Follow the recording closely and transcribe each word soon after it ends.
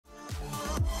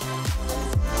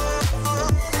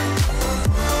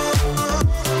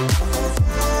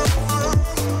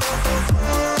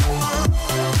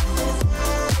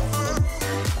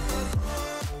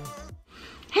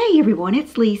everyone,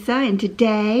 it's Lisa, and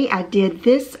today I did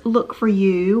this look for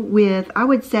you with, I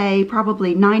would say,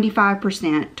 probably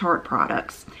 95% Tarte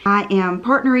products. I am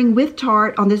partnering with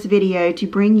Tarte on this video to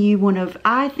bring you one of,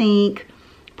 I think,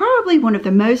 probably one of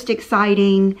the most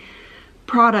exciting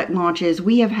product launches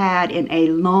we have had in a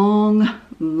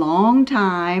long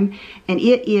time, and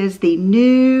it is the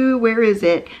new, where is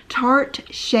it? Tarte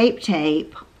Shape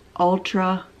Tape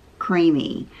Ultra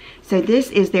Creamy. So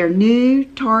this is their new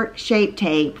Tarte Shape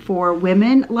Tape for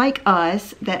women like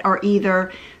us that are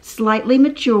either slightly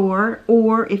mature,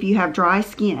 or if you have dry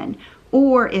skin,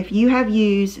 or if you have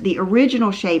used the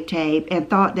original Shape Tape and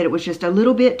thought that it was just a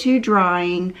little bit too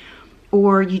drying,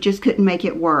 or you just couldn't make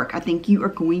it work. I think you are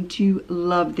going to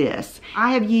love this.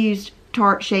 I have used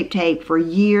Tarte Shape Tape for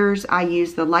years. I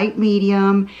use the light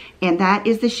medium, and that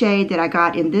is the shade that I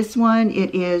got in this one.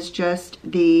 It is just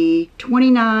the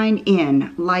 29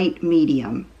 in light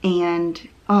medium, and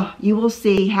you will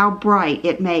see how bright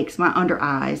it makes my under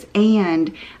eyes.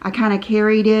 And I kind of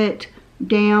carried it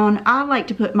down. I like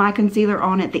to put my concealer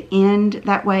on at the end,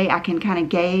 that way I can kind of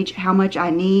gauge how much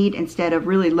I need instead of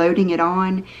really loading it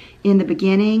on in the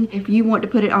beginning. If you want to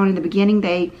put it on in the beginning,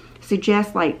 they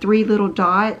suggest like 3 little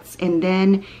dots, and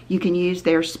then you can use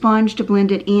their sponge to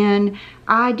blend it in.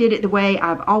 I did it the way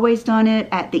I've always done it,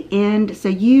 at the end, so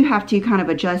you have to kind of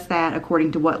adjust that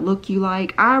according to what look you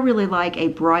like. I really like a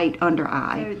bright under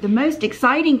eye. So the most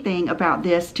exciting thing about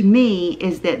this to me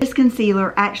is that this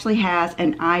concealer actually has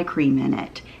an eye cream in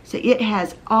it. So it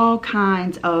has all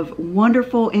kinds of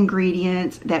wonderful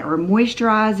ingredients that are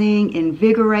moisturizing,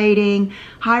 invigorating,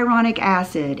 hyaluronic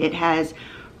acid. It has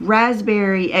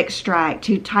raspberry extract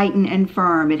to tighten and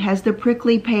firm. It has the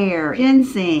prickly pear,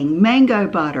 ginseng, mango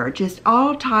butter, just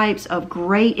all types of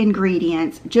great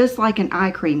ingredients, just like an eye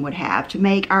cream would have, to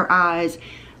make our eyes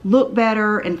look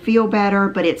better and feel better,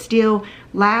 but it still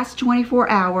lasts 24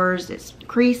 hours, it's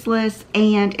creaseless,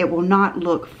 and it will not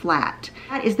look flat.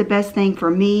 That is the best thing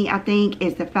for me, I think,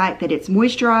 is the fact that it's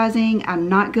moisturizing. I'm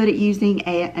not good at using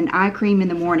an eye cream in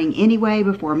the morning anyway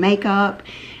before makeup.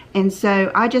 And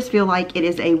so I just feel like it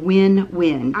is a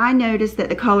win-win. I noticed that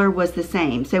the color was the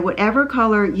same. So whatever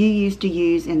color you used to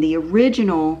use in the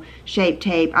original Shape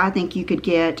Tape, I think you could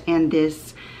get in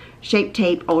this Shape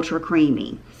Tape Ultra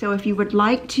Creamy. So if you would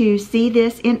like to see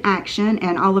this in action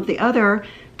and all of the other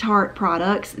Tarte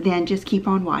products, then just keep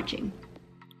on watching.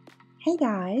 Hey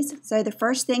guys, so the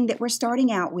first thing that we're starting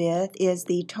out with is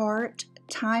the Tarte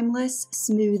Timeless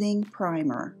Smoothing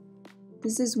Primer.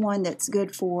 This is one that's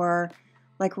good for,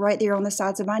 like right there on the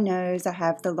sides of my nose, I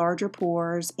have the larger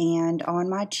pores, and on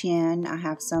my chin, I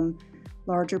have some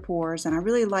larger pores, and I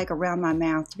really like around my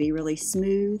mouth to be really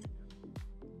smooth.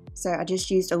 So I just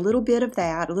used a little bit of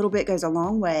that. A little bit goes a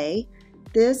long way.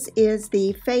 This is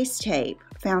the Face Tape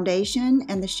foundation,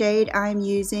 and the shade I'm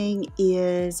using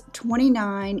is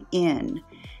 29 in.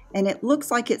 And it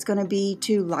looks like it's gonna be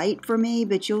too light for me,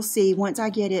 but you'll see once I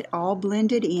get it all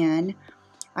blended in,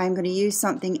 I'm gonna use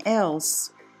something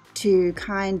else to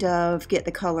kind of get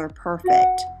the color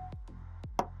perfect.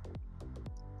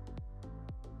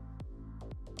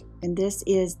 And this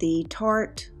is the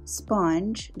Tarte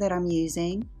sponge that I'm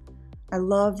using. I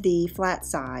love the flat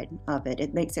side of it.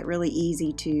 It makes it really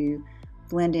easy to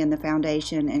blend in the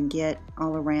foundation and get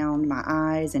all around my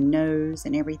eyes and nose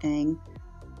and everything.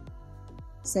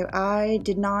 So I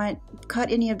did not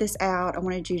cut any of this out. I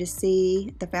wanted you to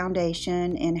see the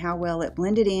foundation and how well it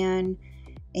blended in,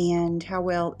 and how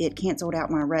well it canceled out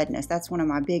my redness. That's one of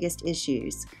my biggest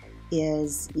issues,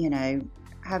 is, you know,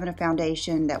 having a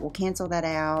foundation that will cancel that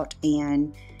out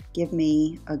and give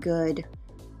me a good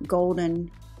golden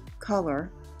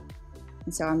color.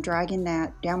 And so I'm dragging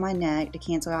that down my neck to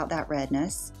cancel out that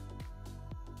redness.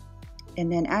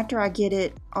 And then after I get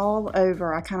it all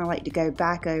over, I kind of like to go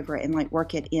back over it and like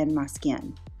work it in my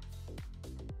skin.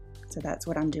 So that's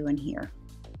what I'm doing here.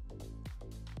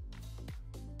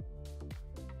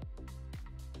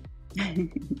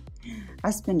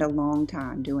 I spend a long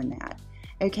time doing that.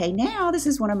 Okay, now this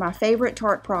is one of my favorite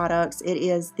Tarte products. It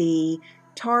is the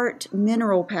Tarte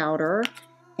Mineral Powder,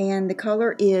 and the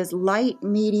color is light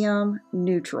medium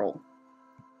neutral.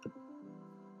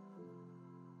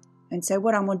 And so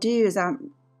what I'm going to do is,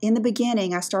 in the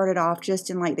beginning I started off just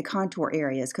in like the contour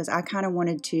areas, because I kind of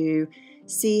wanted to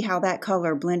see how that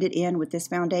color blended in with this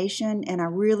foundation, and I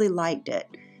really liked it.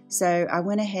 So I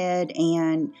went ahead,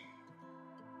 and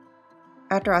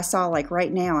after I saw, like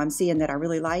right now, I'm seeing that I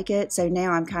really like it. So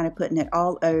now I'm kind of putting it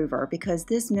all over, because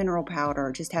this mineral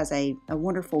powder just has a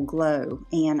wonderful glow,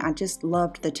 and I just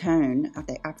loved the tone.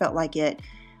 I felt like it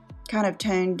kind of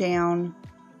toned down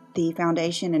the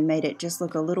foundation and made it just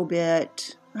look a little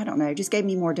bit, I don't know, just gave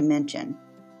me more dimension.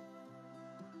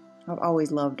 I've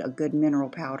always loved a good mineral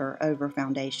powder over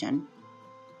foundation.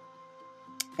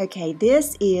 Okay,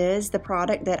 this is the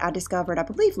product that I discovered, I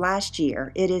believe, last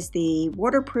year. It is the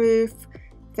waterproof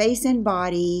face and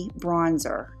body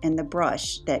bronzer and the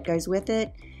brush that goes with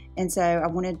it. And so I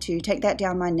wanted to take that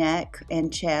down my neck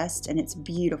and chest, and it's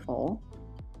beautiful.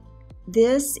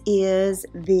 This is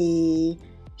the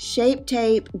Shape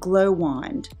Tape Glow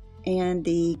Wand, and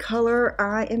the color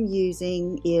I am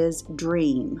using is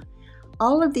Dream.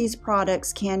 All of these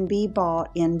products can be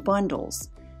bought in bundles.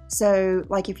 So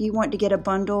like if you want to get a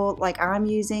bundle like I'm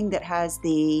using that has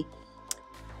the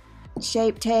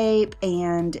Shape Tape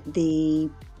and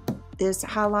this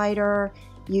highlighter,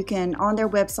 you can, on their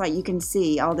website, you can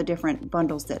see all the different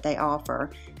bundles that they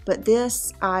offer. But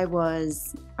this, I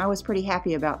was pretty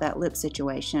happy about that lip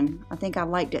situation. I think I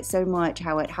liked it so much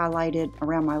how it highlighted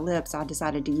around my lips. I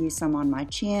decided to use some on my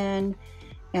chin,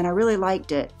 and I really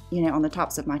liked it, you know, on the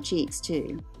tops of my cheeks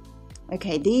too.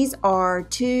 Okay, these are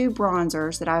two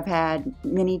bronzers that I've had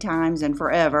many times and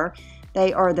forever.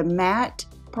 They are the matte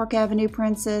Park Avenue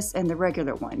Princess and the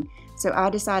regular one. So I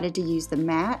decided to use the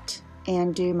matte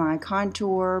and do my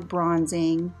contour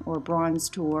bronzing or bronze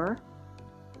tour.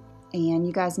 And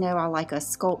you guys know I like a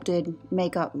sculpted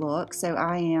makeup look, so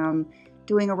I am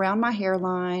doing around my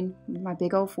hairline, my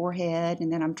big old forehead,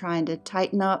 and then I'm trying to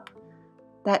tighten up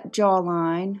that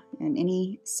jawline and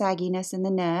any sagginess in the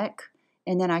neck,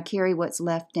 and then I carry what's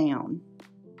left down.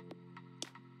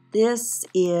 This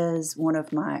is one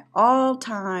of my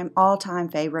all-time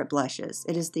favorite blushes.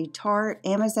 It is the Tarte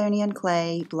Amazonian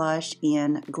Clay Blush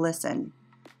in Glisten.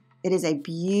 It is a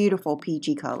beautiful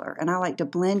peachy color, and I like to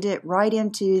blend it right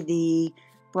into the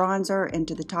bronzer,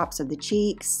 into the tops of the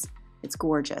cheeks. It's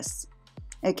gorgeous.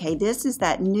 Okay, this is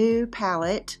that new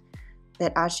palette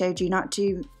that I showed you not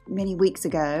too many weeks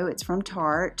ago. It's from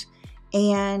Tarte,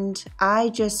 and I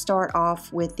just start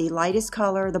off with the lightest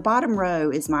color. The bottom row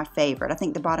is my favorite. I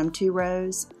think the bottom two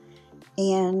rows,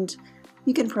 and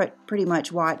you can pretty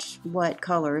much watch what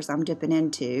colors I'm dipping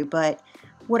into, but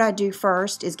what I do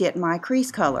first is get my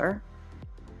crease color,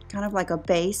 kind of like a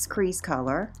base crease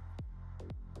color,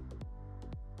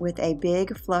 with a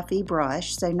big fluffy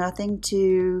brush, so nothing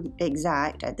too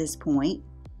exact at this point.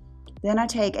 Then I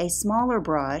take a smaller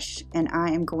brush and I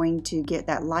am going to get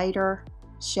that lighter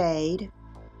shade,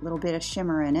 a little bit of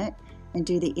shimmer in it, and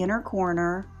do the inner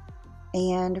corner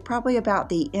and probably about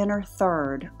the inner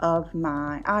third of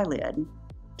my eyelid,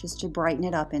 just to brighten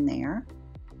it up in there.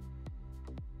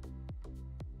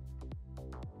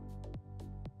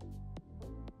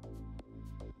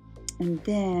 And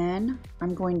then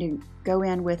I'm going to go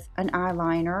in with an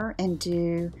eyeliner and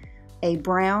do a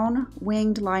brown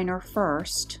winged liner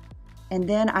first, and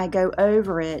then I go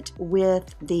over it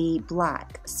with the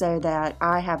black so that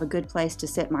I have a good place to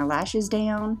set my lashes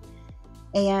down.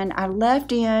 And I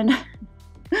left in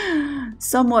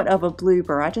somewhat of a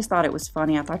blooper. I just thought it was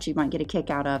funny. I thought you might get a kick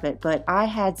out of it, but I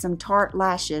had some Tarte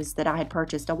lashes that I had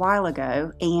purchased a while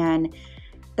ago, and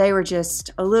they were just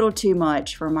a little too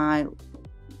much for my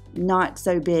not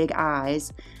so big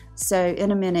eyes. So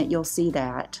in a minute you'll see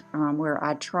that where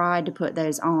I tried to put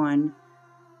those on,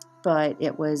 but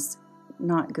it was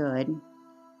not good.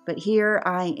 But here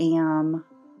I am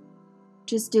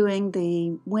just doing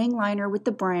the wing liner with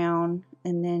the brown,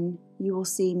 and then you will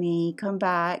see me come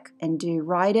back and do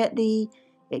right at the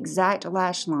exact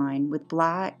lash line with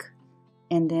black,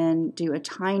 and then do a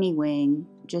tiny wing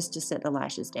just to set the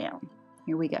lashes down.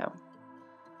 Here we go.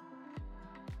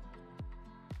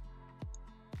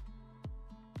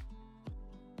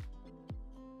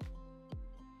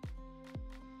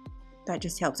 That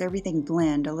just helps everything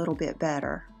blend a little bit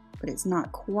better, but it's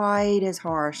not quite as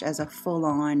harsh as a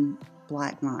full-on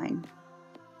black line.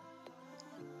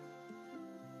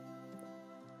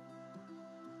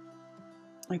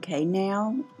 Okay,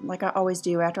 now, like I always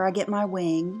do, after I get my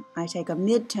wing, I take a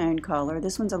mid-tone color.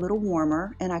 This one's a little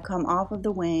warmer, and I come off of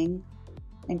the wing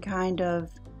and kind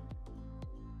of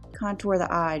contour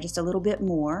the eye just a little bit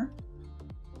more.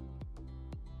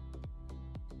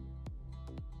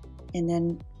 And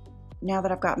then now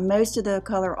that I've got most of the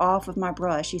color off of my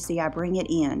brush, you see I bring it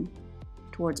in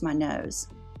towards my nose.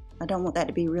 I don't want that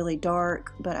to be really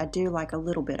dark, but I do like a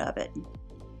little bit of it.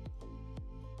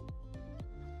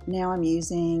 Now I'm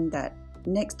using that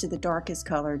next to the darkest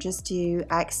color just to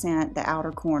accent the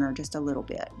outer corner just a little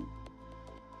bit.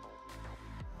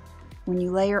 When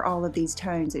you layer all of these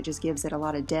tones, it just gives it a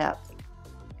lot of depth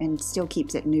and still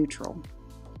keeps it neutral.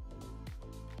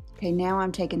 Okay, now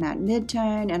I'm taking that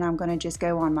mid-tone and I'm going to just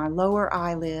go on my lower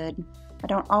eyelid. I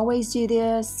don't always do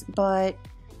this, but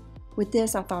with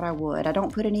this, I thought I would. I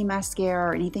don't put any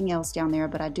mascara or anything else down there,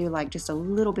 but I do like just a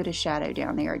little bit of shadow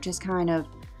down there. It just kind of,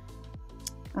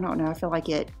 I don't know, I feel like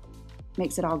it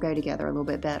makes it all go together a little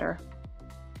bit better.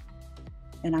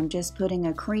 And I'm just putting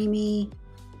a creamy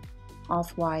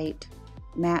off-white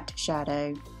matte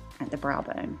shadow at the brow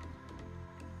bone.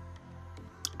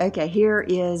 Okay, here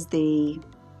is the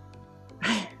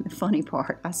funny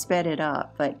part. I sped it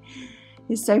up, but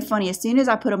it's so funny. As soon as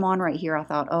I put them on right here, I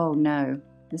thought, oh no,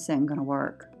 this isn't gonna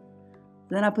work.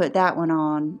 Then I put that one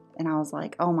on and I was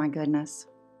like, oh my goodness,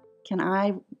 can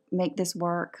I make this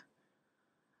work?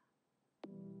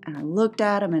 And I looked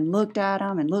at them and looked at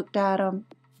them and looked at them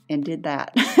and did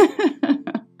that.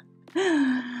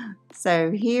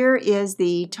 So here is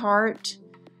the Tarte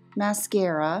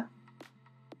mascara,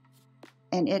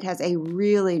 and it has a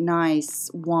really nice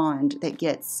wand that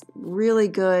gets really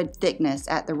good thickness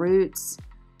at the roots.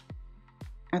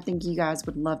 I think you guys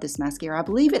would love this mascara. I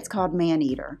believe it's called Man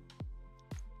Eater.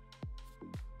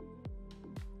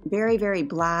 Very, very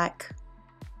black.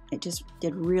 It just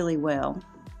did really well.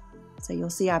 So you'll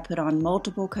see I put on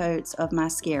multiple coats of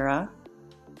mascara.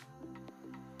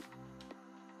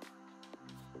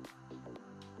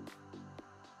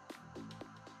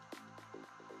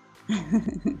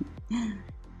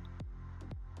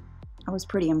 I was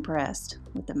pretty impressed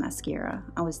with the mascara.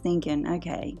 I was thinking,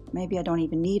 okay, maybe I don't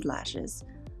even need lashes,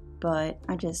 but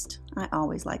I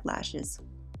always like lashes.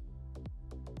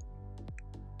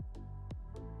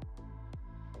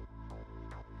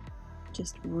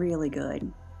 Just really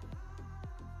good.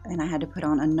 And I had to put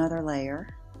on another layer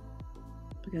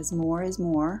because more is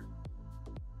more.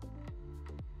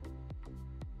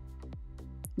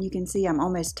 You can see I'm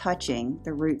almost touching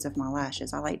the roots of my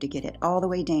lashes. I like to get it all the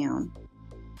way down.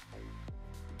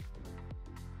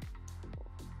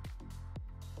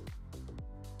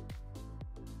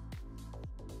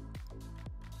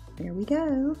 There we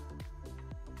go.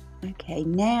 Okay,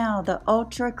 now the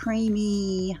Ultra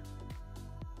Creamy.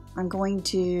 I'm going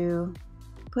to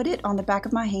put it on the back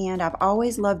of my hand. I've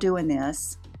always loved doing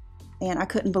this, and I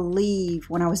couldn't believe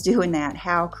when I was doing that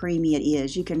how creamy it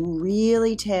is. You can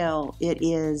really tell it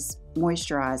is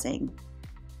moisturizing.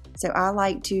 So I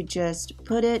like to just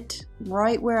put it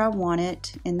right where I want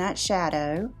it in that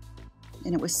shadow,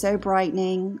 and it was so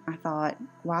brightening. I thought,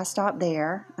 why stop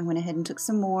there? I went ahead and took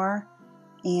some more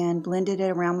and blended it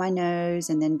around my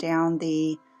nose and then down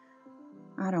the,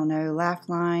 I don't know, laugh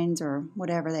lines or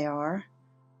whatever they are.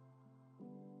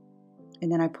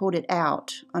 And then I pulled it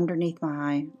out underneath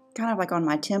my, kind of like on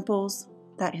my temples.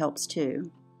 That helps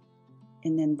too.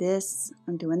 And then this,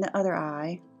 I'm doing the other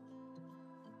eye.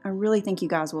 I really think you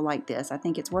guys will like this. I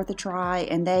think it's worth a try,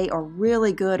 and they are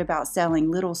really good about selling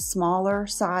little smaller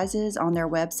sizes on their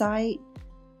website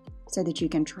so that you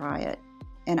can try it.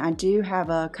 And I do have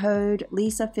a code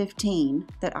Lisa15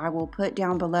 that I will put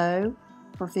down below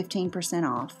for 15%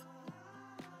 off.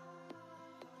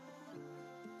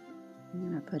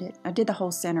 And then I did the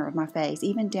whole center of my face,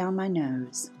 even down my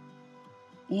nose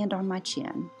and on my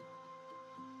chin.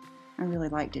 I really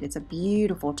liked it. It's a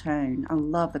beautiful tone. I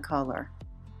love the color.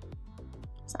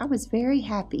 So I was very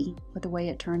happy with the way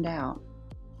it turned out.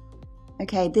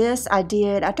 Okay, this I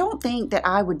did. I don't think that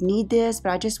I would need this,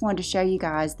 but I just wanted to show you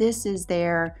guys. This is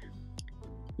their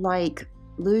like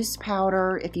loose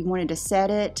powder if you wanted to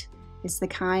set it. It's the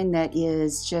kind that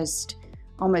is just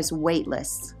almost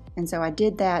weightless. And so I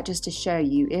did that just to show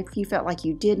you. If you felt like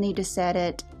you did need to set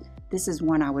it, this is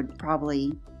one I would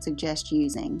probably suggest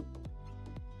using.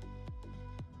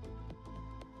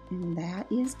 And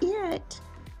that is it.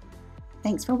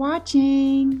 Thanks for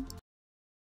watching.